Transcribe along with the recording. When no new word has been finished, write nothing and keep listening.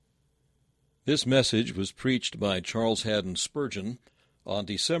This message was preached by Charles Haddon Spurgeon on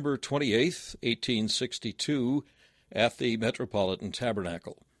December 28, 1862, at the Metropolitan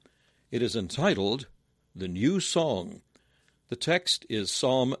Tabernacle. It is entitled, The New Song. The text is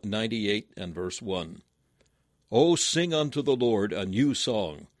Psalm 98 and verse 1. O sing unto the Lord a new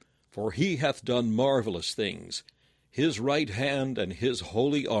song, for he hath done marvelous things. His right hand and his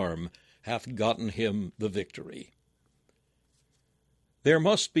holy arm hath gotten him the victory. There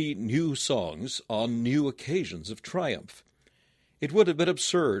must be new songs on new occasions of triumph. It would have been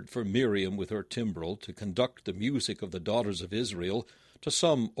absurd for Miriam with her timbrel to conduct the music of the daughters of Israel to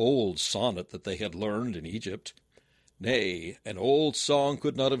some old sonnet that they had learned in Egypt. Nay, an old song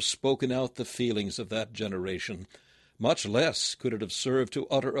could not have spoken out the feelings of that generation, much less could it have served to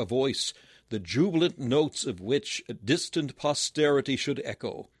utter a voice, the jubilant notes of which a distant posterity should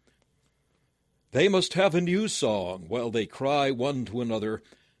echo. They must have a new song, while they cry one to another,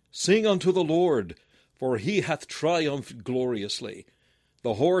 Sing unto the Lord, for he hath triumphed gloriously.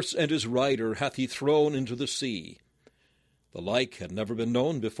 The horse and his rider hath he thrown into the sea. The like had never been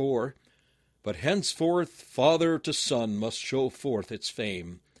known before, but henceforth father to son must show forth its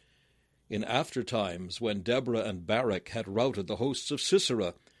fame. In after times, when Deborah and Barak had routed the hosts of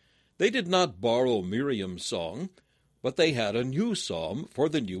Sisera, they did not borrow Miriam's song, but they had a new psalm for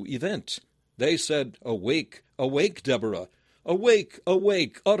the new event. They said, Awake, awake, Deborah! Awake,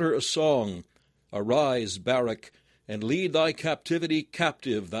 awake, utter a song! Arise, Barak, and lead thy captivity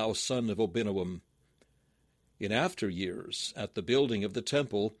captive, thou son of Abinoam. In after years, at the building of the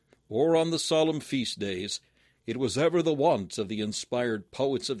temple, or on the solemn feast days, it was ever the wont of the inspired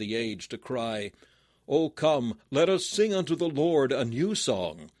poets of the age to cry, O come, let us sing unto the Lord a new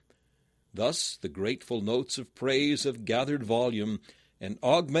song. Thus the grateful notes of praise have gathered volume, and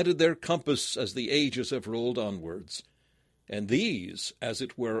augmented their compass as the ages have rolled onwards. And these, as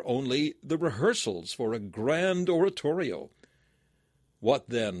it were, only the rehearsals for a grand oratorio. What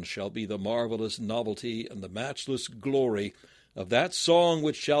then shall be the marvelous novelty and the matchless glory of that song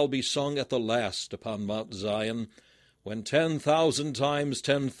which shall be sung at the last upon Mount Zion, when 10,000 times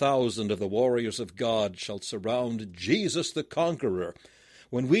 10,000 of the warriors of God shall surround Jesus the Conqueror,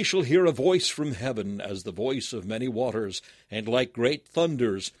 when we shall hear a voice from heaven as the voice of many waters, and like great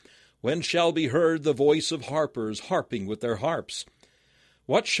thunders, when shall be heard the voice of harpers harping with their harps.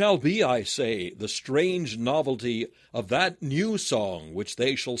 What shall be, I say, the strange novelty of that new song which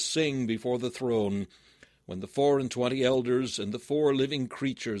they shall sing before the throne, when the 24 elders and the 4 living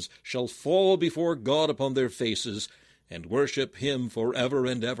creatures shall fall before God upon their faces, and worship him forever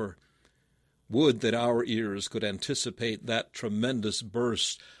and ever? Would that our ears could anticipate that tremendous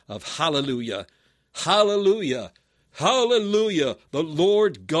burst of Hallelujah! Hallelujah! Hallelujah! The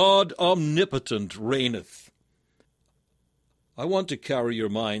Lord God omnipotent reigneth. I want to carry your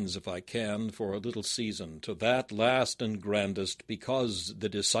minds, if I can, for a little season, to that last and grandest, because the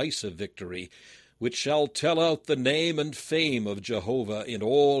decisive victory, which shall tell out the name and fame of Jehovah in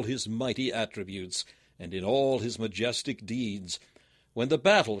all his mighty attributes, and in all his majestic deeds, when the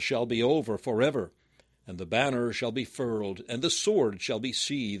battle shall be over forever, and the banner shall be furled, and the sword shall be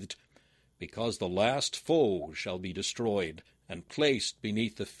sheathed, because the last foe shall be destroyed, and placed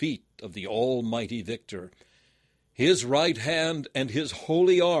beneath the feet of the almighty victor. His right hand and his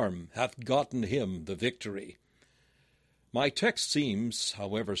holy arm hath gotten him the victory. My text seems,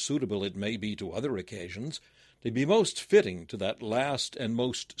 however suitable it may be to other occasions, to be most fitting to that last and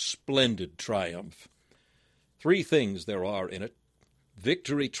most splendid triumph. 3 things there are in it: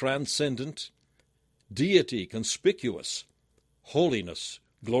 victory transcendent, deity conspicuous, holiness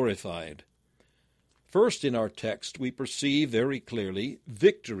glorified. First, in our text, we perceive very clearly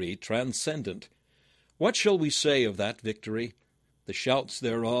victory transcendent. What shall we say of that victory? The shouts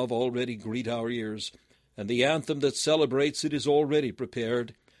thereof already greet our ears, and the anthem that celebrates it is already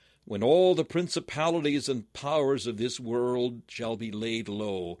prepared, when all the principalities and powers of this world shall be laid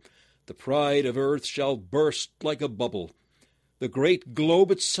low. The pride of earth shall burst like a bubble. The great globe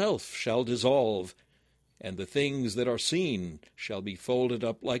itself shall dissolve, and the things that are seen shall be folded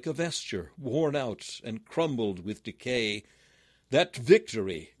up like a vesture, worn out and crumbled with decay. That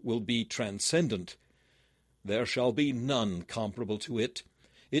victory will be transcendent. There shall be none comparable to it.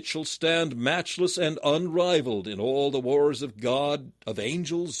 It shall stand matchless and unrivaled in all the wars of God, of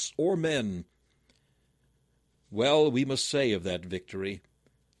angels, or men. Well, we must say of that victory,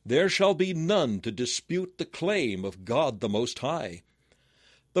 there shall be none to dispute the claim of God the Most High.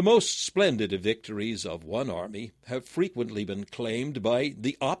 The most splendid victories of one army have frequently been claimed by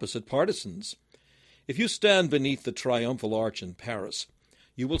the opposite partisans. If you stand beneath the triumphal arch in Paris,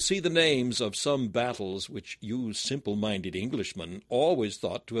 you will see the names of some battles which you simple-minded Englishmen always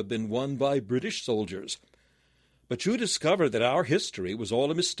thought to have been won by British soldiers. But you discover that our history was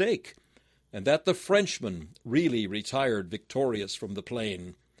all a mistake, and that the Frenchmen really retired victorious from the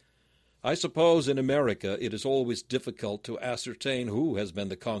plain. I suppose in America it is always difficult to ascertain who has been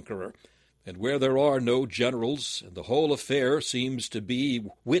the conqueror, and where there are no generals, and the whole affair seems to be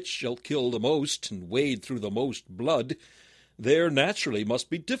which shall kill the most and wade through the most blood, there naturally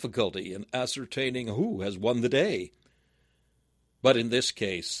must be difficulty in ascertaining who has won the day. But in this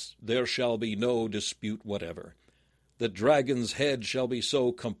case there shall be no dispute whatever. The dragon's head shall be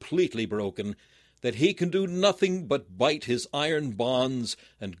so completely broken that he can do nothing but bite his iron bonds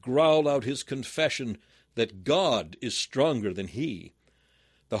and growl out his confession that God is stronger than he.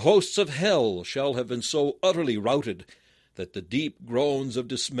 The hosts of hell shall have been so utterly routed that the deep groans of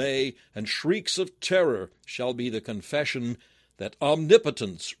dismay and shrieks of terror shall be the confession that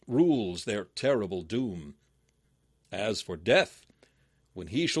omnipotence rules their terrible doom. As for death, when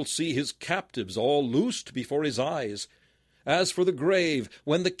he shall see his captives all loosed before his eyes, as for the grave,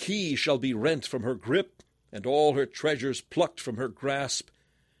 when the key shall be rent from her grip, and all her treasures plucked from her grasp,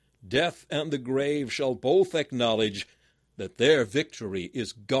 death and the grave shall both acknowledge that their victory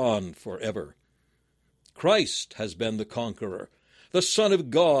is gone forever. Christ has been the conqueror, the Son of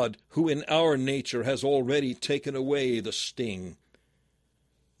God, who in our nature has already taken away the sting.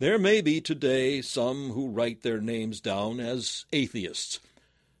 There may be today some who write their names down as atheists.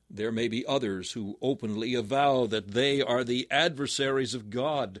 There may be others who openly avow that they are the adversaries of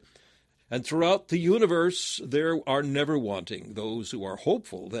God. And throughout the universe there are never wanting those who are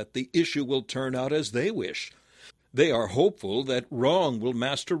hopeful that the issue will turn out as they wish. They are hopeful that wrong will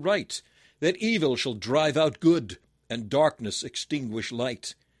master right, that evil shall drive out good, and darkness extinguish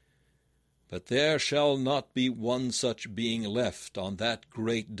light. But there shall not be one such being left on that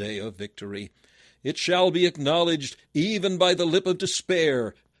great day of victory. It shall be acknowledged even by the lip of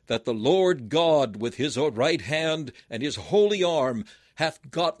despair that the Lord God with his right hand and his holy arm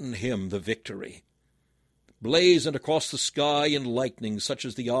hath gotten him the victory. Blazoned across the sky in lightning such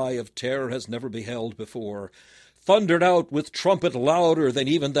as the eye of terror has never beheld before, thundered out with trumpet louder than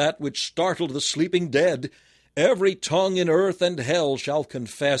even that which startled the sleeping dead, every tongue in earth and hell shall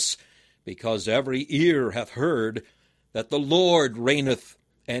confess, because every ear hath heard, that the Lord reigneth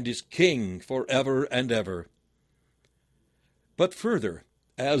and is king for ever and ever. But further,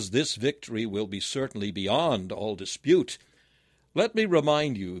 as this victory will be certainly beyond all dispute, let me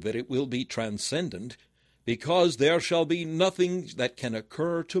remind you that it will be transcendent, because there shall be nothing that can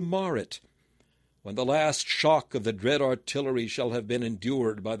occur to mar it. When the last shock of the dread artillery shall have been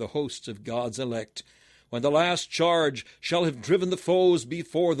endured by the hosts of God's elect, when the last charge shall have driven the foes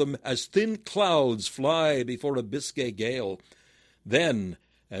before them as thin clouds fly before a Biscay gale, then,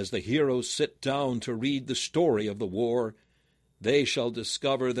 as the heroes sit down to read the story of the war, they shall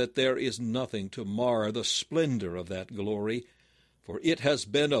discover that there is nothing to mar the splendor of that glory, for it has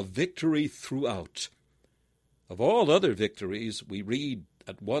been a victory throughout. Of all other victories, we read,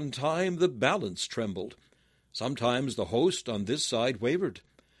 at one time the balance trembled. Sometimes the host on this side wavered.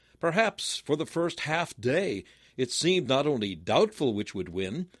 Perhaps for the first half-day it seemed not only doubtful which would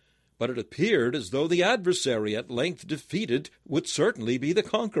win, but it appeared as though the adversary at length defeated would certainly be the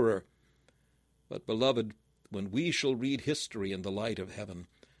conqueror. But, beloved, when we shall read history in the light of heaven,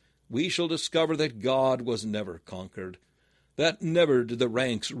 we shall discover that God was never conquered, that never did the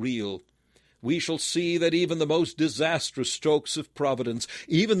ranks reel. We shall see that even the most disastrous strokes of providence,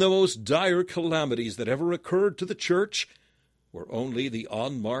 even the most dire calamities that ever occurred to the church, were only the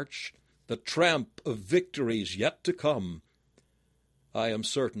on-march, the tramp of victories yet to come. I am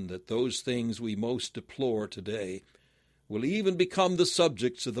certain that those things we most deplore today will even become the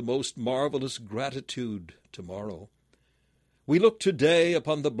subjects of the most marvelous gratitude tomorrow. We look today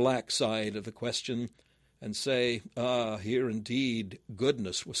upon the black side of the question and say, here indeed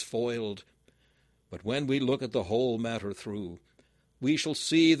goodness was foiled. But when we look at the whole matter through, we shall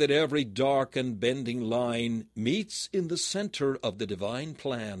see that every dark and bending line meets in the center of the divine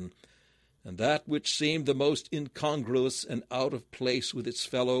plan, and that which seemed the most incongruous and out of place with its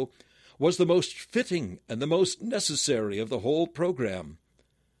fellow was the most fitting and the most necessary of the whole program.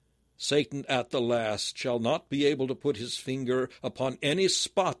 Satan at the last shall not be able to put his finger upon any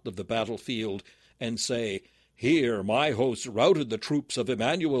spot of the battlefield and say, "Here my host routed the troops of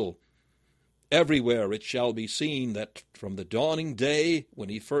Emmanuel." Everywhere it shall be seen that from the dawning day, when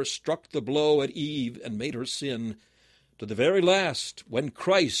he first struck the blow at Eve and made her sin, to the very last, when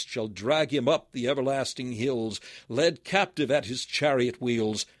Christ shall drag him up the everlasting hills, led captive at his chariot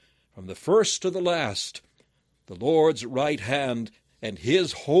wheels, from the first to the last, the Lord's right hand and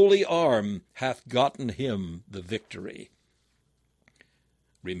his holy arm hath gotten him the victory.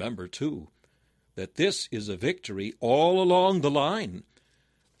 Remember, too, that this is a victory all along the line.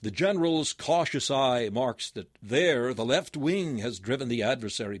 The general's cautious eye marks that there the left wing has driven the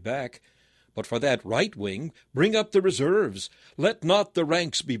adversary back, but for that right wing bring up the reserves. Let not the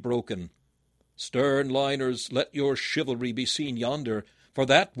ranks be broken. Stern liners, let your chivalry be seen yonder, for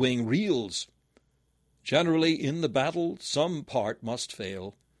that wing reels. Generally in the battle some part must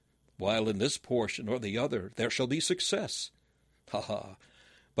fail, while in this portion or the other there shall be success. Ha ha!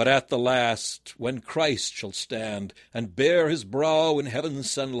 But at the last, when Christ shall stand, and bear his brow in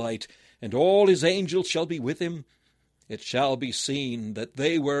heaven's sunlight, and all his angels shall be with him, it shall be seen that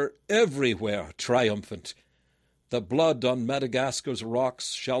they were everywhere triumphant. The blood on Madagascar's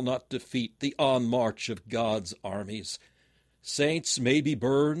rocks shall not defeat the on-march of God's armies. Saints may be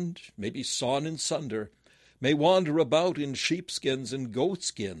burned, may be sawn in sunder, may wander about in sheepskins and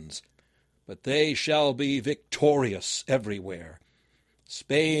goatskins, but they shall be victorious everywhere.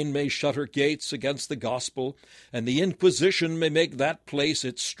 Spain may shut her gates against the gospel, and the Inquisition may make that place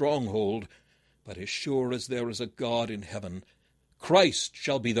its stronghold, but as sure as there is a God in heaven, Christ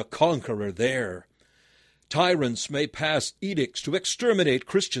shall be the conqueror there. Tyrants may pass edicts to exterminate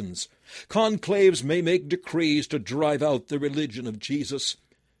Christians. Conclaves may make decrees to drive out the religion of Jesus.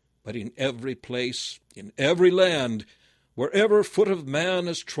 But in every place, in every land, wherever foot of man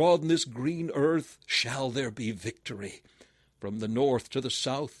has trodden this green earth, shall there be victory. From the north to the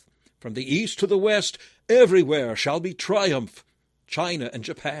south, from the east to the west, everywhere shall be triumph. China and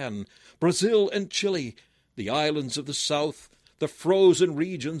Japan, Brazil and Chile, the islands of the south, the frozen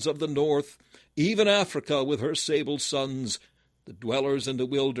regions of the north, even Africa with her sable sons, the dwellers in the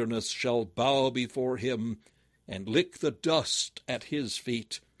wilderness shall bow before him and lick the dust at his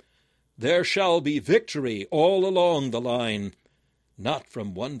feet. There shall be victory all along the line, not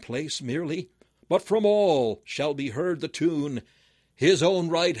from one place merely, but from all shall be heard the tune, his own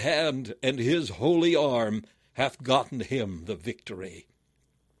right hand and his holy arm hath gotten him the victory.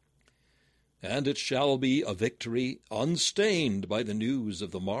 And it shall be a victory unstained by the news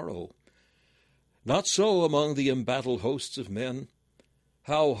of the morrow. Not so among the embattled hosts of men.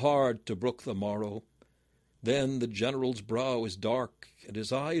 How hard to brook the morrow! Then the general's brow is dark, and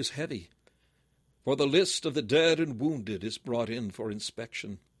his eye is heavy, for the list of the dead and wounded is brought in for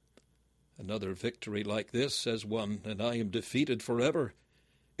inspection. Another victory like this has won, and I am defeated forever.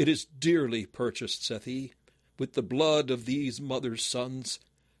 It is dearly purchased, saith he, with the blood of these mothers' sons.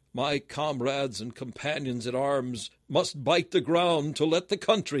 My comrades and companions at arms must bite the ground to let the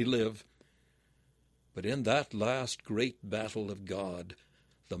country live. But in that last great battle of God,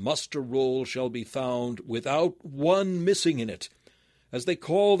 the muster roll shall be found without one missing in it. As they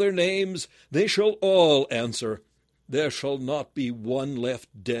call their names, they shall all answer. There shall not be one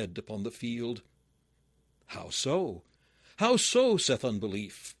left dead upon the field. How so? How so, saith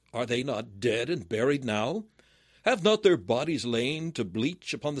unbelief? Are they not dead and buried now? Have not their bodies lain to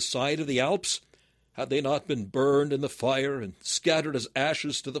bleach upon the side of the Alps? Have they not been burned in the fire and scattered as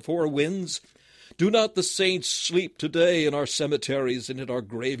ashes to the four winds? Do not the saints sleep today in our cemeteries and in our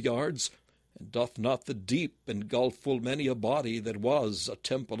graveyards? And doth not the deep engulf full many a body that was a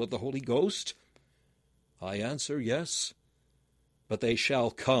temple of the Holy Ghost? I answer, yes, but they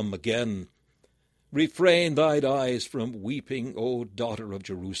shall come again. Refrain thine eyes from weeping, O daughter of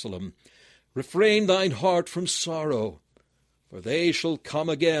Jerusalem. Refrain thine heart from sorrow, for they shall come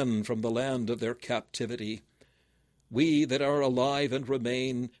again from the land of their captivity. We that are alive and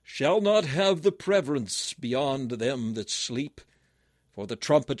remain shall not have the preference beyond them that sleep. For the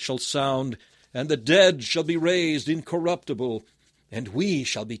trumpet shall sound, and the dead shall be raised incorruptible, and we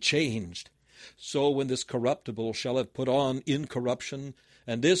shall be changed. So when this corruptible shall have put on incorruption,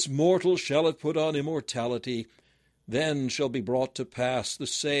 and this mortal shall have put on immortality, then shall be brought to pass the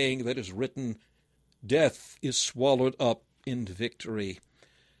saying that is written, Death is swallowed up in victory.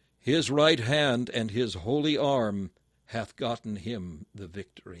 His right hand and his holy arm hath gotten him the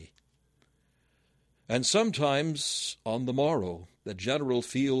victory. And sometimes on the morrow the general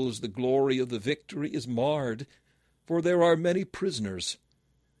feels the glory of the victory is marred, for there are many prisoners.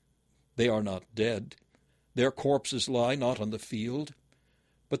 They are not dead. Their corpses lie not on the field,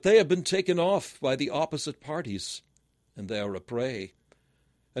 but they have been taken off by the opposite parties, and they are a prey.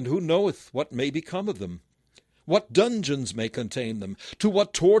 And who knoweth what may become of them? What dungeons may contain them? To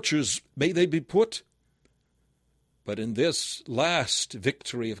what tortures may they be put? But in this last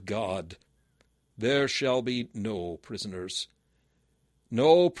victory of God, there shall be no prisoners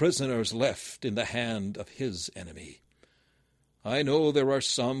left in the hand of his enemy. I know there are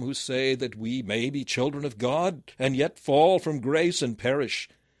some who say that we may be children of God, and yet fall from grace and perish.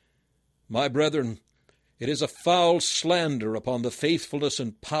 My brethren, it is a foul slander upon the faithfulness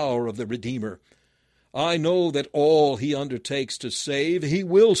and power of the Redeemer. I know that all he undertakes to save, he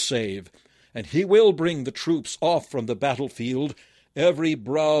will save, and he will bring the troops off from the battlefield, every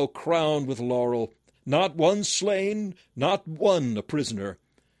brow crowned with laurel, not one slain, not one a prisoner.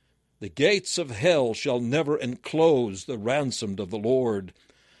 The gates of hell shall never enclose the ransomed of the Lord.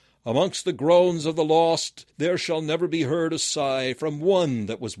 Amongst the groans of the lost there shall never be heard a sigh from one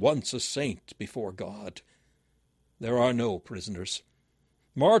that was once a saint before God. There are no prisoners.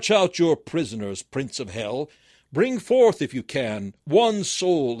 March out your prisoners, Prince of Hell. Bring forth, if you can, one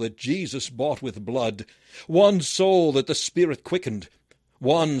soul that Jesus bought with blood, one soul that the Spirit quickened,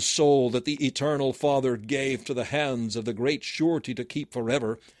 one soul that the Eternal Father gave to the hands of the great surety to keep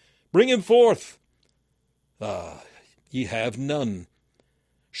forever. Bring him forth. Ah, ye have none.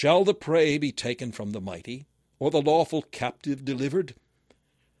 Shall the prey be taken from the mighty, or the lawful captive delivered?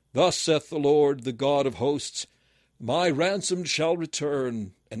 Thus saith the Lord, the God of hosts, My ransomed shall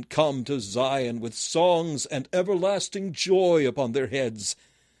return, and come to Zion with songs and everlasting joy upon their heads.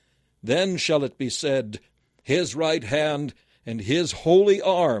 Then shall it be said, His right hand and his holy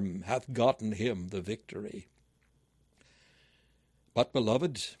arm hath gotten him the victory. But,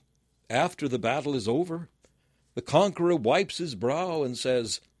 beloved, after the battle is over, the conqueror wipes his brow and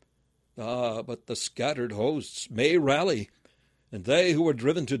says, but the scattered hosts may rally, and they who were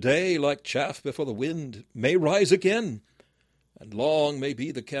driven today like chaff before the wind may rise again, and long may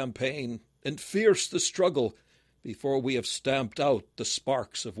be the campaign, and fierce the struggle, before we have stamped out the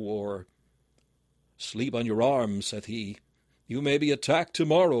sparks of war. Sleep on your arms, saith he. You may be attacked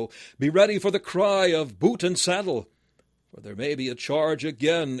tomorrow. Be ready for the cry of boot and saddle, for there may be a charge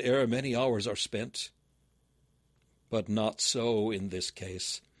again ere many hours are spent. But not so in this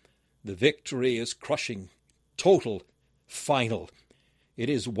case. The victory is crushing, total, final. It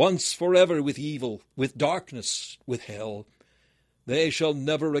is once forever with evil, with darkness, with hell. They shall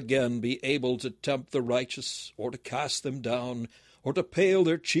never again be able to tempt the righteous, or to cast them down, or to pale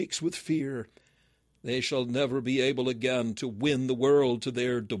their cheeks with fear. They shall never be able again to win the world to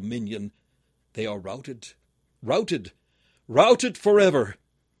their dominion. They are routed, routed, routed forever.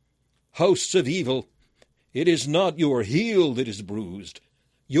 Hosts of evil, it is not your heel that is bruised.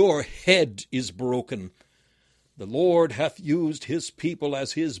 Your head is broken. The Lord hath used his people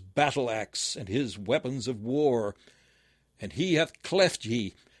as his battle-axe and his weapons of war, and he hath cleft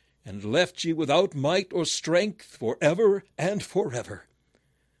ye, and left ye without might or strength for ever and forever.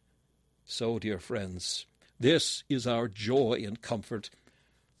 So, dear friends, this is our joy and comfort,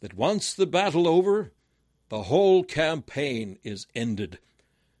 that once the battle over, the whole campaign is ended.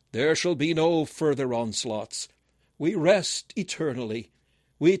 There shall be no further onslaughts. We rest eternally.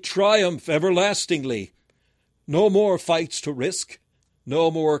 We triumph everlastingly. No more fights to risk, no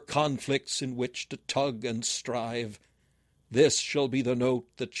more conflicts in which to tug and strive. This shall be the note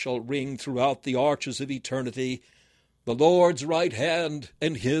that shall ring throughout the arches of eternity. The Lord's right hand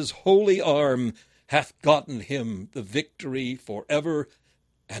and his holy arm hath gotten him the victory forever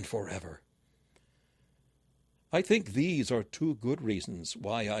and forever. I think these are two good reasons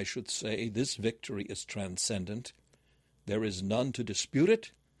why I should say this victory is transcendent. There is none to dispute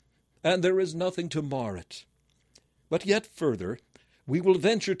it, and there is nothing to mar it. But yet further, we will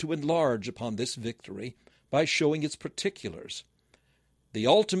venture to enlarge upon this victory by showing its particulars. The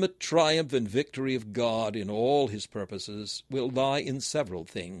ultimate triumph and victory of God in all his purposes will lie in several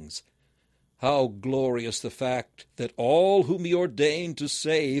things. How glorious the fact that all whom he ordained to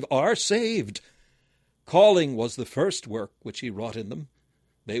save are saved! Calling was the first work which he wrought in them.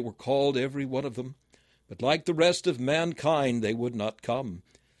 They were called, every one of them, but like the rest of mankind they would not come.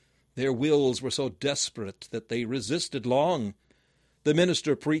 Their wills were so desperate that they resisted long. The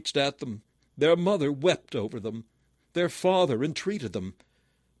minister preached at them. Their mother wept over them. Their father entreated them.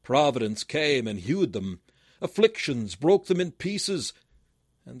 Providence came and hewed them. Afflictions broke them in pieces,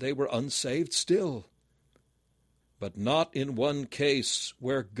 and they were unsaved still. But not in one case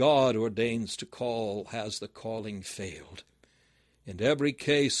where God ordains to call has the calling failed. In every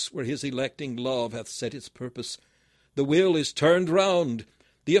case where his electing love hath set its purpose, the will is turned round,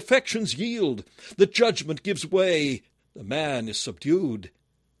 the affections yield, the judgment gives way, the man is subdued,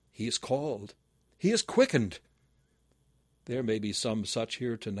 he is called, he is quickened. There may be some such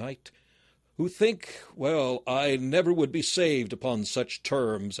here tonight who think, well, I never would be saved upon such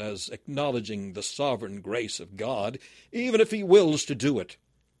terms as acknowledging the sovereign grace of God, even if he wills to do it.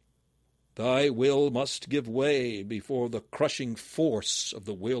 Thy will must give way before the crushing force of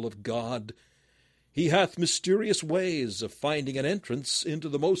the will of God. He hath mysterious ways of finding an entrance into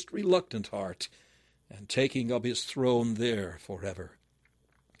the most reluctant heart, and taking up his throne there forever.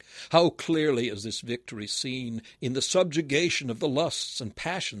 How clearly is this victory seen in the subjugation of the lusts and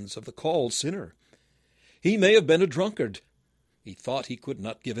passions of the called sinner. He may have been a drunkard. He thought he could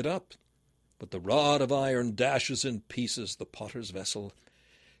not give it up, but the rod of iron dashes in pieces the potter's vessel.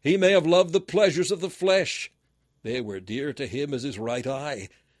 He may have loved the pleasures of the flesh. They were dear to him as his right eye.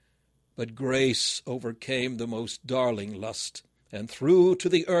 But grace overcame the most darling lust, and threw to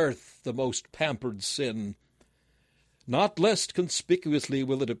the earth the most pampered sin. Not less conspicuously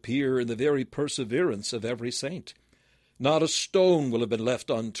will it appear in the very perseverance of every saint. Not a stone will have been left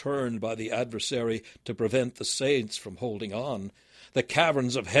unturned by the adversary to prevent the saints from holding on. The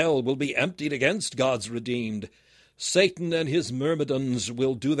caverns of hell will be emptied against God's redeemed. Satan and his myrmidons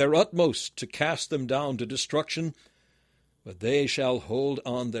will do their utmost to cast them down to destruction, but they shall hold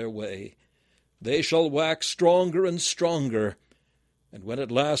on their way. They shall wax stronger and stronger, and when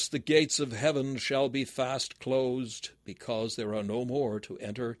at last the gates of heaven shall be fast closed, because there are no more to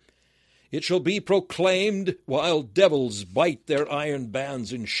enter, it shall be proclaimed, while devils bite their iron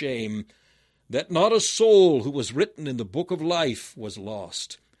bands in shame, that not a soul who was written in the book of life was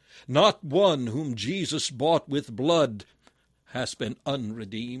lost. Not one whom Jesus bought with blood has been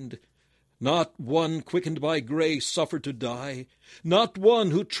unredeemed. Not one quickened by grace suffered to die. Not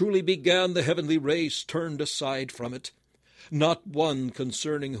one who truly began the heavenly race turned aside from it. Not one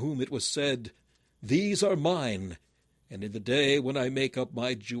concerning whom it was said, "These are mine, and in the day when I make up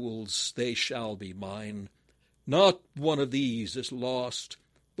my jewels, they shall be mine." Not one of these is lost,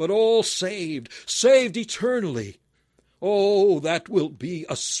 but all saved, saved eternally. Oh, that will be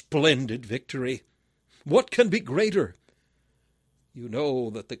a splendid victory. What can be greater? You know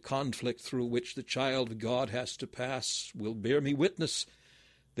that the conflict through which the child of God has to pass will bear me witness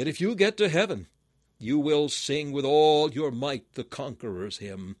that if you get to heaven, you will sing with all your might the conqueror's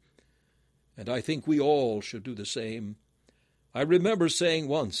hymn. And I think we all should do the same. I remember saying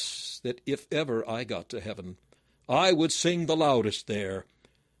once that if ever I got to heaven, I would sing the loudest there,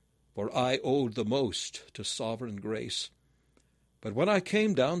 for I owed the most to sovereign grace. But when I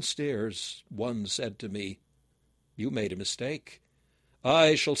came downstairs, one said to me, "You made a mistake.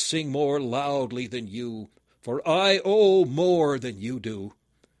 I shall sing more loudly than you, for I owe more than you do."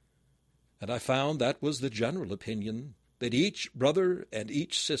 And I found that was the general opinion, that each brother and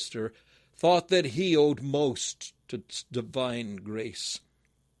each sister thought that he owed most to divine grace.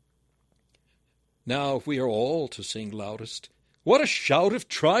 Now, if we are all to sing loudest, what a shout of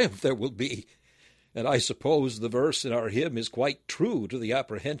triumph there will be! And I suppose the verse in our hymn is quite true to the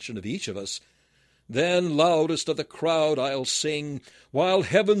apprehension of each of us. Then loudest of the crowd I'll sing, while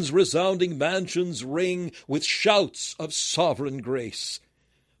heaven's resounding mansions ring with shouts of sovereign grace.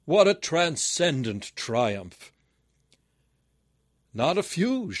 What a transcendent triumph! Not a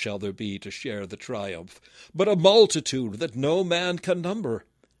few shall there be to share the triumph, but a multitude that no man can number.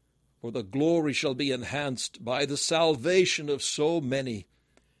 For the glory shall be enhanced by the salvation of so many.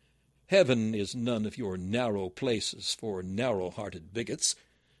 Heaven is none of your narrow places for narrow-hearted bigots.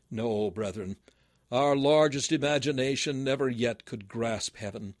 No, brethren, our largest imagination never yet could grasp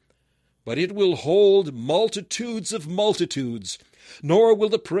heaven. But it will hold multitudes of multitudes, nor will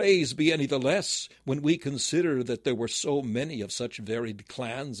the praise be any the less when we consider that there were so many of such varied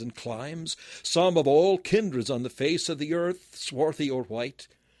clans and climes, some of all kindreds on the face of the earth, swarthy or white.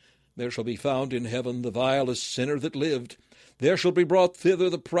 There shall be found in heaven the vilest sinner that lived. There shall be brought thither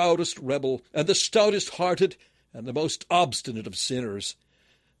the proudest rebel, and the stoutest hearted, and the most obstinate of sinners.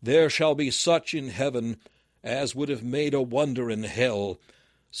 There shall be such in heaven as would have made a wonder in hell.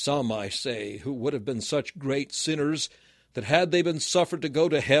 Some, I say, who would have been such great sinners that had they been suffered to go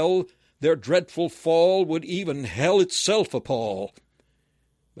to hell, their dreadful fall would even hell itself appall.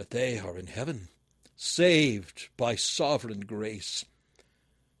 But they are in heaven, saved by sovereign grace.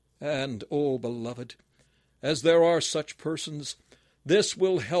 And, O beloved, as there are such persons, this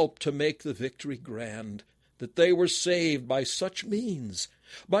will help to make the victory grand, that they were saved by such means,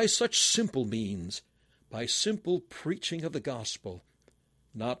 by such simple means, by simple preaching of the gospel,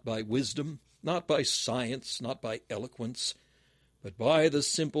 not by wisdom, not by science, not by eloquence, but by the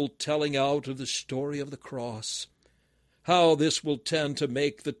simple telling out of the story of the cross. How this will tend to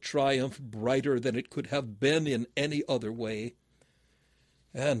make the triumph brighter than it could have been in any other way.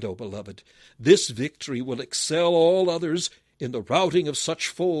 And, O beloved, this victory will excel all others in the routing of such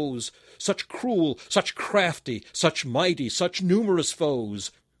foes, such cruel, such crafty, such mighty, such numerous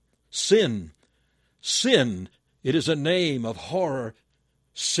foes. Sin, it is a name of horror.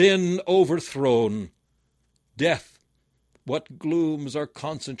 Sin overthrown. Death, what glooms are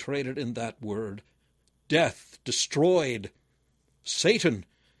concentrated in that word. death destroyed. Satan,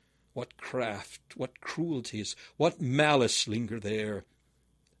 what craft, what cruelties, what malice linger there!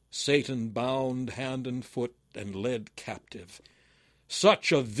 Satan bound hand and foot and led captive.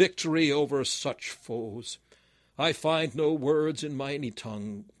 Such a victory over such foes! I find no words in mine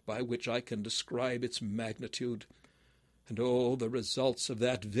tongue by which I can describe its magnitude. And oh, the results of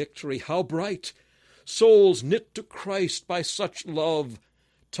that victory, how bright! Souls knit to Christ by such love,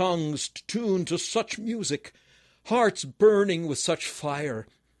 tongues tuned to such music, hearts burning with such fire,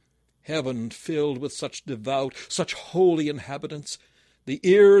 heaven filled with such devout, such holy inhabitants, the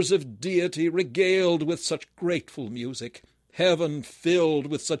ears of deity regaled with such grateful music, heaven filled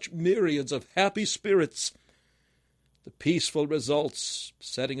with such myriads of happy spirits. The peaceful results,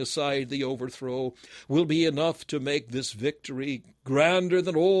 setting aside the overthrow, will be enough to make this victory grander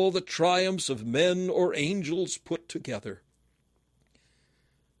than all the triumphs of men or angels put together.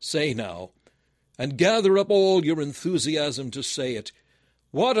 Say now, and gather up all your enthusiasm to say it,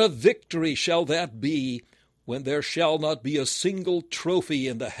 what a victory shall that be when there shall not be a single trophy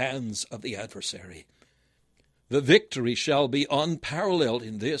in the hands of the adversary. The victory shall be unparalleled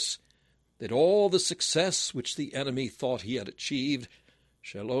in this, that all the success which the enemy thought he had achieved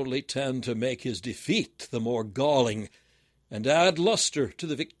shall only tend to make his defeat the more galling, and add lustre to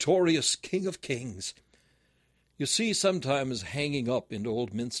the victorious King of Kings. You see sometimes hanging up in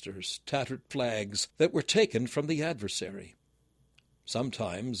old minsters tattered flags that were taken from the adversary.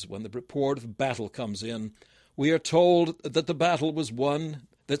 Sometimes, when the report of battle comes in, we are told that the battle was won,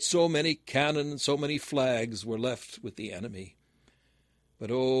 that so many cannon and so many flags were left with the enemy.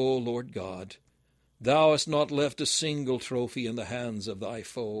 But, O Lord God, thou hast not left a single trophy in the hands of thy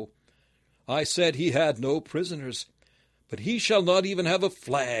foe. I said he had no prisoners, but he shall not even have a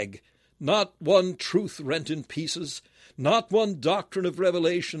flag, not one truth rent in pieces, not one doctrine of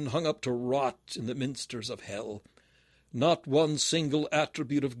revelation hung up to rot in the minsters of hell, not one single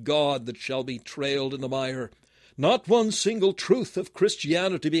attribute of God that shall be trailed in the mire, not one single truth of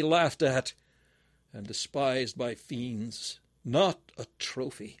Christianity be laughed at and despised by fiends, not a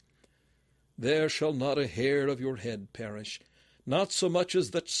trophy. There shall not a hair of your head perish, not so much as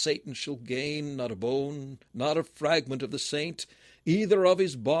that Satan shall gain, not a bone, not a fragment of the saint, either of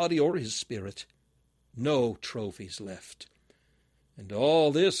his body or his spirit. No trophies left. And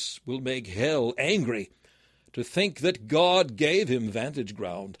all this will make hell angry, to think that God gave him vantage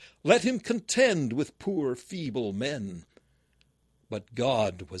ground. Let him contend with poor, feeble men. But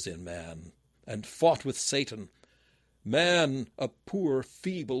God was in man, and fought with Satan. Man, a poor,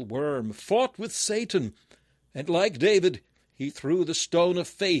 feeble worm, fought with Satan, and like David, he threw the stone of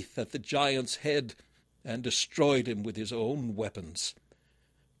faith at the giant's head, and destroyed him with his own weapons.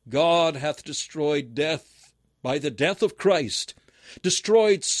 God hath destroyed death by the death of Christ,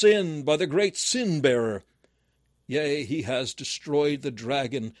 destroyed sin by the great sin-bearer. Yea, he has destroyed the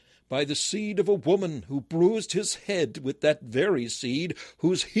dragon by the seed of a woman, who bruised his head with that very seed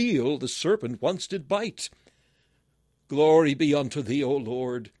whose heel the serpent once did bite. Glory be unto thee, O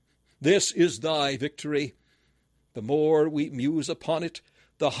Lord. This is thy victory. The more we muse upon it,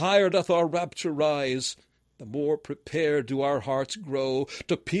 the higher doth our rapture rise, the more prepared do our hearts grow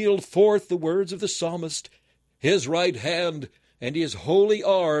to peal forth the words of the psalmist, His right hand and his holy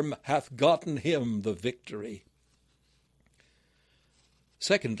arm hath gotten him the victory.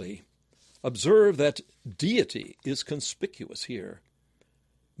 Secondly, observe that deity is conspicuous here.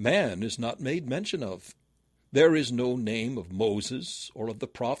 Man is not made mention of. There is no name of Moses or of the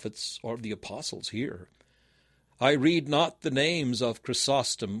prophets or of the apostles here. I read not the names of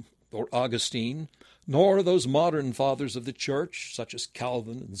Chrysostom or Augustine, nor those modern fathers of the church, such as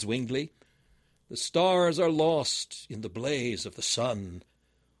Calvin and Zwingli. The stars are lost in the blaze of the sun.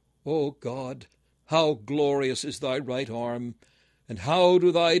 O God, how glorious is thy right arm, and how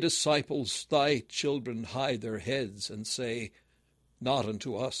do thy disciples, thy children, hide their heads and say, Not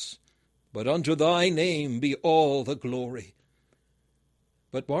unto us, but unto thy name be all the glory.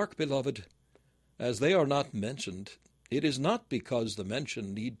 But mark, beloved, as they are not mentioned, it is not because the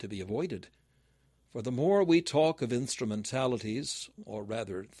mention need to be avoided. For the more we talk of instrumentalities, or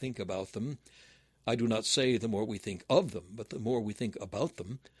rather think about them, I do not say the more we think of them, but the more we think about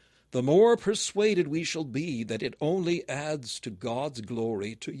them, the more persuaded we shall be that it only adds to God's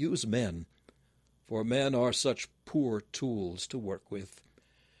glory to use men, for men are such poor tools to work with.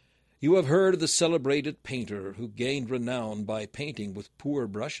 You have heard of the celebrated painter who gained renown by painting with poor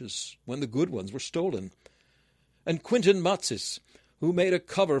brushes when the good ones were stolen, and Quintin Matsys, who made a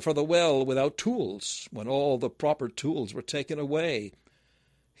cover for the well without tools when all the proper tools were taken away.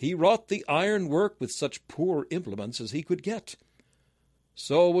 He wrought the iron work with such poor implements as he could get.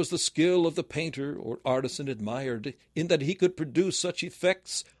 So was the skill of the painter or artisan admired, in that he could produce such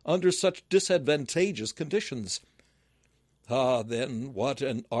effects under such disadvantageous conditions. Ah, then, what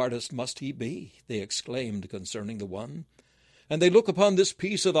an artist must he be, they exclaimed concerning the one. And they look upon this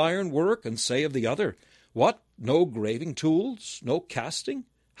piece of iron work and say of the other, What, no graving tools, no casting?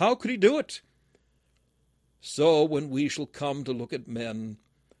 How could he do it? So when we shall come to look at men,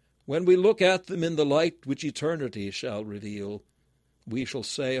 when we look at them in the light which eternity shall reveal, we shall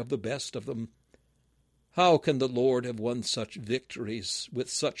say of the best of them, How can the Lord have won such victories with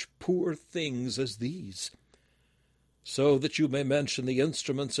such poor things as these? So that you may mention the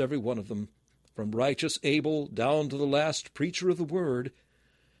instruments, every one of them, from righteous Abel down to the last preacher of the word,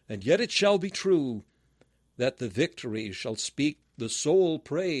 and yet it shall be true that the victory shall speak the sole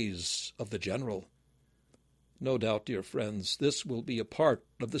praise of the general. No doubt, dear friends, this will be a part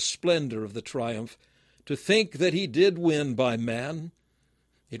of the splendor of the triumph, to think that he did win by man.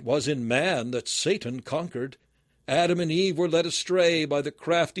 It was in man that Satan conquered. Adam and Eve were led astray by the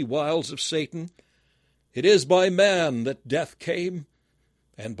crafty wiles of Satan. It is by man that death came,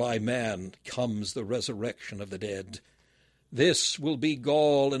 and by man comes the resurrection of the dead. This will be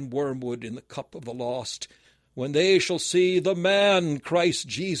gall and wormwood in the cup of the lost, when they shall see the man, Christ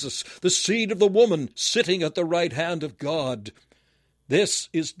Jesus, the seed of the woman, sitting at the right hand of God. This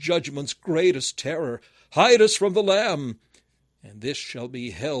is judgment's greatest terror. Hide us from the Lamb. And this shall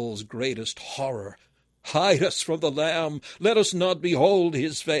be hell's greatest horror. Hide us from the Lamb. Let us not behold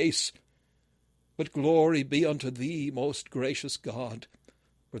his face. But glory be unto thee, most gracious God,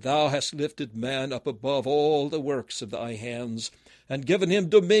 for thou hast lifted man up above all the works of thy hands, and given him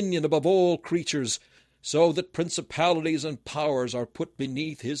dominion above all creatures, so that principalities and powers are put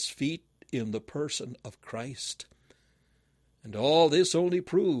beneath his feet in the person of Christ. And all this only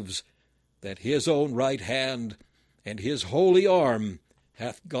proves that his own right hand and his holy arm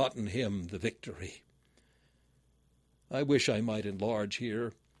hath gotten him the victory. I wish I might enlarge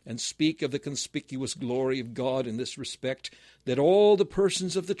here and speak of the conspicuous glory of God in this respect, that all the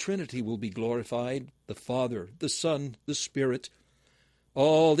persons of the Trinity will be glorified, the Father, the Son, the Spirit,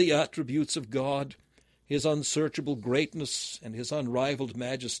 all the attributes of God, his unsearchable greatness and his unrivaled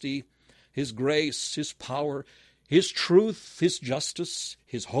majesty, his grace, his power, his truth, his justice,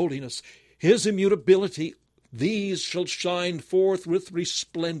 his holiness, his immutability, these shall shine forth with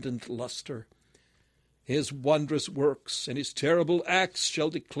resplendent luster. His wondrous works and his terrible acts shall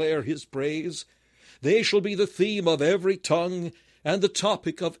declare his praise. They shall be the theme of every tongue and the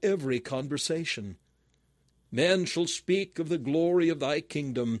topic of every conversation. Men shall speak of the glory of thy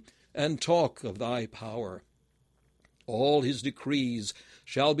kingdom and talk of thy power. All his decrees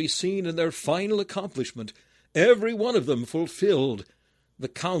shall be seen in their final accomplishment, every one of them fulfilled, the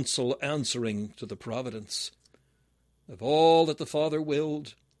counsel answering to the providence. Of all that the Father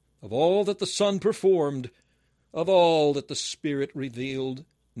willed, of all that the Son performed, of all that the Spirit revealed,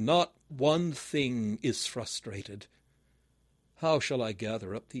 not one thing is frustrated. How shall I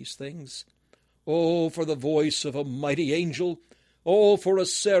gather up these things? Oh, for the voice of a mighty angel! Oh, for a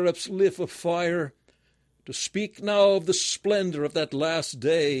seraph's lift of fire! To speak now of the splendor of that last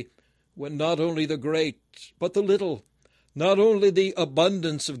day, when not only the great, but the little, not only the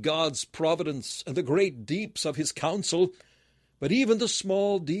abundance of God's providence and the great deeps of his counsel, but even the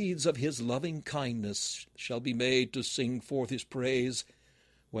small deeds of his loving kindness shall be made to sing forth his praise,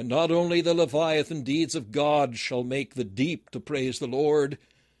 when not only the Leviathan deeds of God shall make the deep to praise the Lord,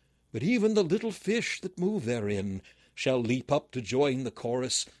 but even the little fish that move therein shall leap up to join the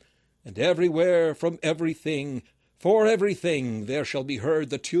chorus, and everywhere, from everything, for everything, there shall be heard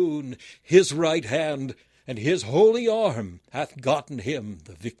the tune, his right hand and his holy arm hath gotten him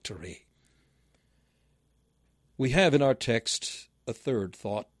the victory. We have in our text a third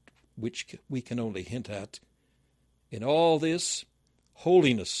thought, which we can only hint at. In all this,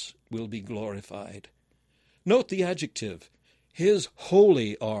 holiness will be glorified. Note the adjective, his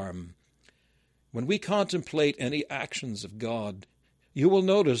holy arm. When we contemplate any actions of God, you will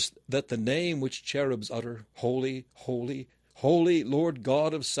notice that the name which cherubs utter, holy, holy, holy Lord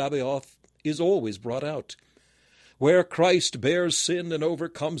God of Sabaoth, is always brought out. Where Christ bears sin and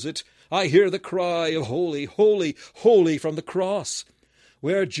overcomes it, I hear the cry of holy, holy, holy from the cross.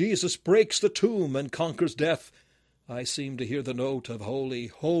 Where Jesus breaks the tomb and conquers death, I seem to hear the note of holy,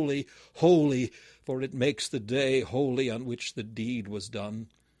 holy, holy, for it makes the day holy on which the deed was done.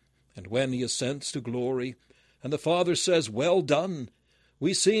 And when he ascends to glory, and the Father says, Well done,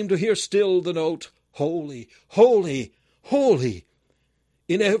 we seem to hear still the note, holy, holy, holy.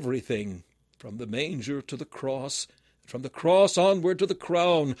 In everything, from the manger to the cross, from the cross onward to the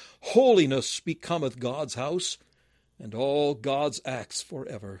crown, holiness becometh God's house. and all God's acts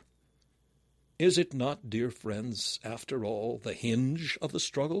forever. Is it not, dear friends, after all, the hinge of the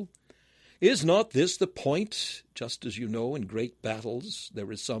struggle? Is not this the point, just as you know in great battles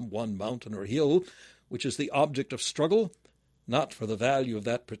there is some one mountain or hill which is the object of struggle, not for the value of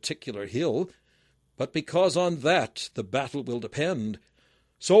that particular hill, but because on that the battle will depend?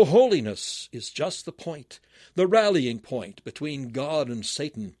 So holiness is just the point, the rallying point between God and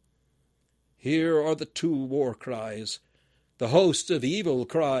Satan. Here are the two war cries. The hosts of evil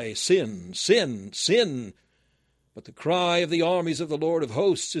cry, sin, sin, sin. But the cry of the armies of the Lord of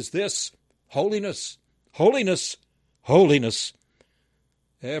hosts is this: holiness, holiness, holiness.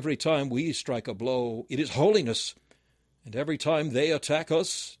 Every time we strike a blow, it is holiness. And every time they attack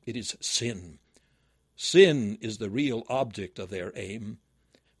us, it is sin. Sin is the real object of their aim.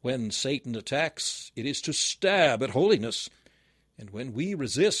 When Satan attacks, it is to stab at holiness. And when we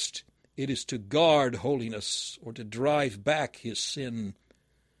resist, it is to guard holiness, or to drive back his sin.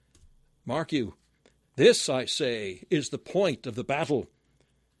 Mark you, this, I say, is the point of the battle,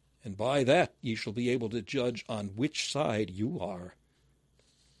 and by that ye shall be able to judge on which side you are.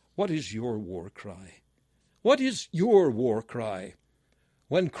 What is your war cry? What is your war cry?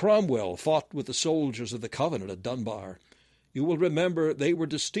 When Cromwell fought with the soldiers of the Covenant at Dunbar, you will remember they were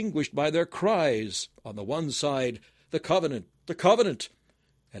distinguished by their cries. On the one side, the Covenant, the Covenant,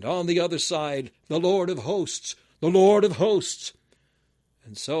 and on the other side, the Lord of hosts, the Lord of hosts.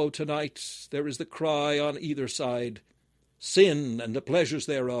 And so tonight there is the cry on either side, sin and the pleasures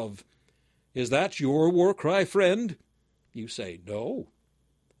thereof. Is that your war cry, friend? You say, no.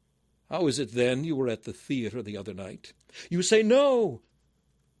 How is it then you were at the theatre the other night? You say, no.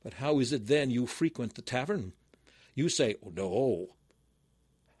 But how is it then you frequent the tavern? You say, oh, no.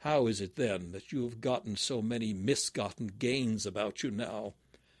 How is it then that you have gotten so many misgotten gains about you now?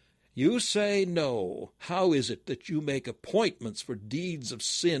 You say no. How is it that you make appointments for deeds of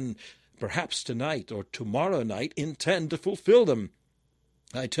sin, perhaps tonight or tomorrow night intend to fulfill them?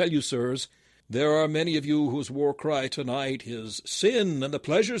 I tell you, sirs, there are many of you whose war cry tonight is sin and the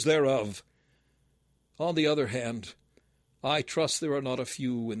pleasures thereof. On the other hand, I trust there are not a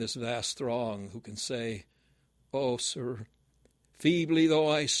few in this vast throng who can say, oh, sir, feebly though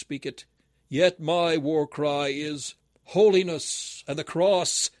I speak it, yet my war cry is holiness and the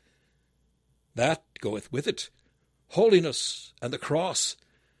cross. That goeth with it, holiness and the cross.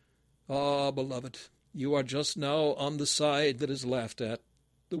 Ah, beloved, you are just now on the side that is laughed at.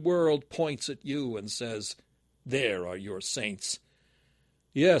 The world points at you and says, there are your saints.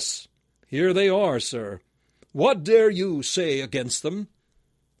 Yes, here they are, sir. What dare you say against them?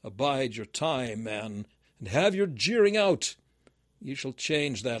 Abide your time, man, and have your jeering out. You shall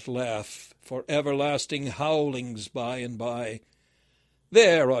change that laugh for everlasting howlings by and by.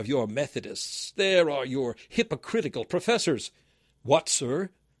 There are your Methodists. There are your hypocritical professors. What, sir?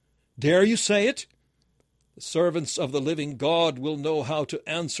 Dare you say it? The servants of the living God will know how to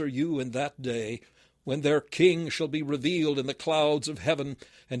answer you in that day, when their King shall be revealed in the clouds of heaven,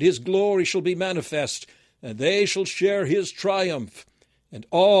 and his glory shall be manifest, and they shall share his triumph, and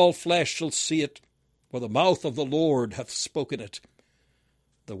all flesh shall see it, for the mouth of the Lord hath spoken it.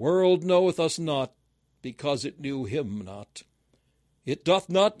 The world knoweth us not, because it knew him not. It doth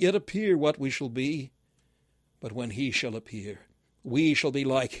not yet appear what we shall be, but when he shall appear, we shall be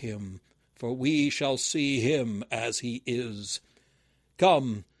like him, for we shall see him as he is.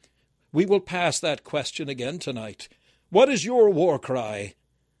 Come, we will pass that question again tonight. What is your war cry?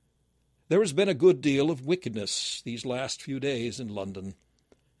 There has been a good deal of wickedness these last few days in London.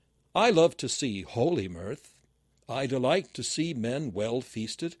 I love to see holy mirth. I delight to see men well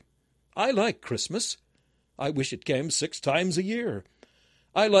feasted. I like Christmas. I wish it came 6 times a year.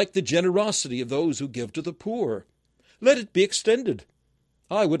 I like the generosity of those who give to the poor. Let it be extended.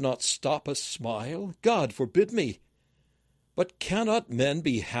 I would not stop a smile. God forbid me. But cannot men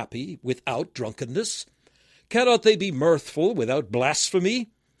be happy without drunkenness? Cannot they be mirthful without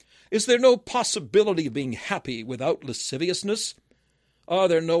blasphemy? Is there no possibility of being happy without lasciviousness? Are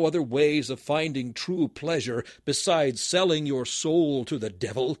there no other ways of finding true pleasure besides selling your soul to the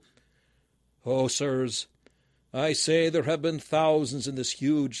devil? Oh, sirs, I say there have been thousands in this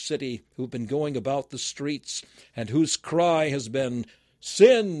huge city who have been going about the streets, and whose cry has been,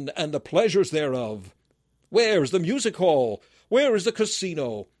 sin and the pleasures thereof. Where is the music hall? Where is the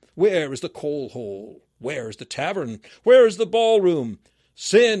casino? Where is the coal hole? Where is the tavern? Where is the ballroom?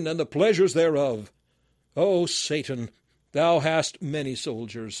 Sin and the pleasures thereof. O Satan, thou hast many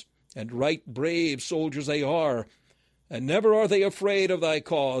soldiers, and right brave soldiers they are, and never are they afraid of thy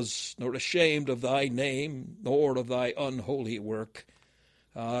cause, nor ashamed of thy name, nor of thy unholy work.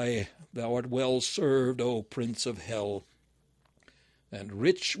 Aye, thou art well served, O Prince of Hell, and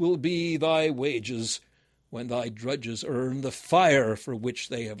rich will be thy wages when thy drudges earn the fire for which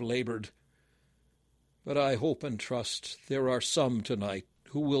they have labored. But I hope and trust there are some tonight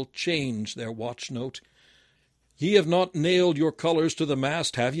who will change their watch-note. Ye have not nailed your colors to the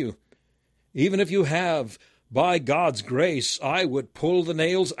mast, have you? Even if you have, by God's grace, I would pull the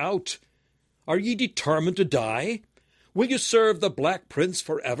nails out. Are ye determined to die? Will you serve the Black Prince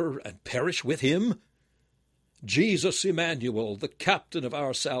forever and perish with him? Jesus Emmanuel, the captain of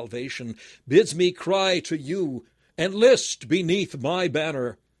our salvation, bids me cry to you, enlist beneath my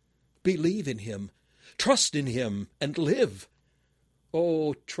banner. Believe in him, trust in him, and live.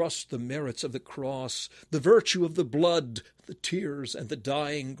 Oh, trust the merits of the cross, the virtue of the blood, the tears and the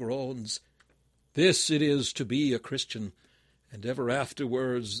dying groans. This it is to be a Christian, and ever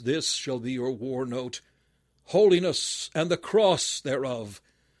afterwards this shall be your war note, holiness and the cross thereof.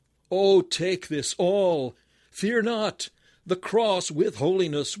 Oh, take this all, fear not. The cross with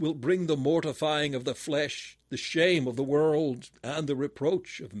holiness will bring the mortifying of the flesh, the shame of the world, and the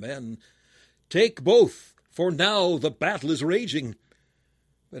reproach of men. Take both, for now the battle is raging.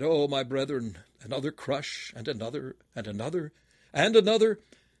 But, oh, my brethren, another crush, and another, and another, and another,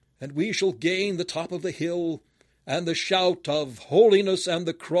 and we shall gain the top of the hill, and the shout of holiness and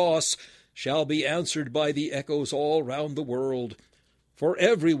the cross shall be answered by the echoes all round the world. For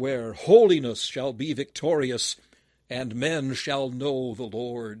everywhere holiness shall be victorious, and men shall know the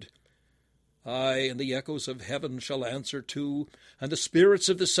Lord. Aye, and the echoes of heaven shall answer too, and the spirits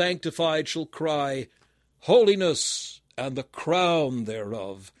of the sanctified shall cry, holiness and the crown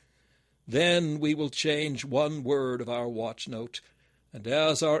thereof. Then we will change one word of our watch-note, and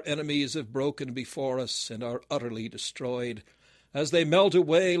as our enemies have broken before us and are utterly destroyed, as they melt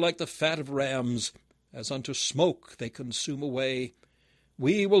away like the fat of rams, as unto smoke they consume away,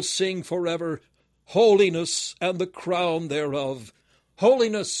 we will sing forever, holiness and the crown thereof,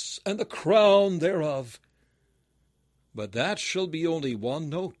 holiness and the crown thereof. But that shall be only one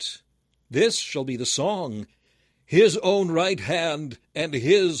note. This shall be the song. His own right hand and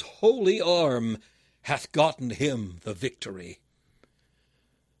his holy arm hath gotten him the victory.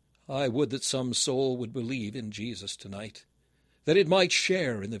 I would that some soul would believe in Jesus tonight, that it might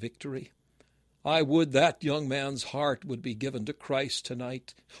share in the victory. I would that young man's heart would be given to Christ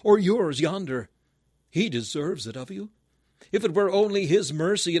tonight, or yours yonder. He deserves it of you. If it were only his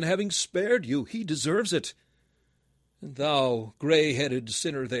mercy in having spared you, he deserves it. And thou, gray-headed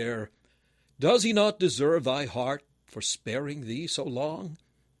sinner there, does he not deserve thy heart for sparing thee so long?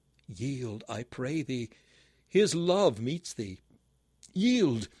 Yield, I pray thee. His love meets thee.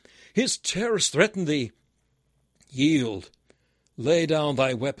 Yield. His terrors threaten thee. Yield. Lay down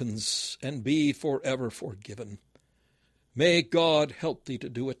thy weapons, and be forever forgiven. May God help thee to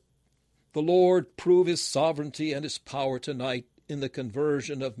do it. The Lord prove his sovereignty and his power tonight in the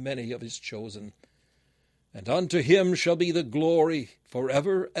conversion of many of his chosen. And unto him shall be the glory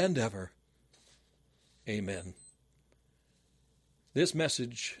forever and ever. Amen. This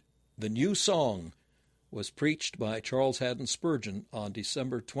message, The New Song, was preached by Charles Haddon Spurgeon on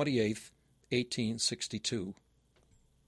December 28, 1862.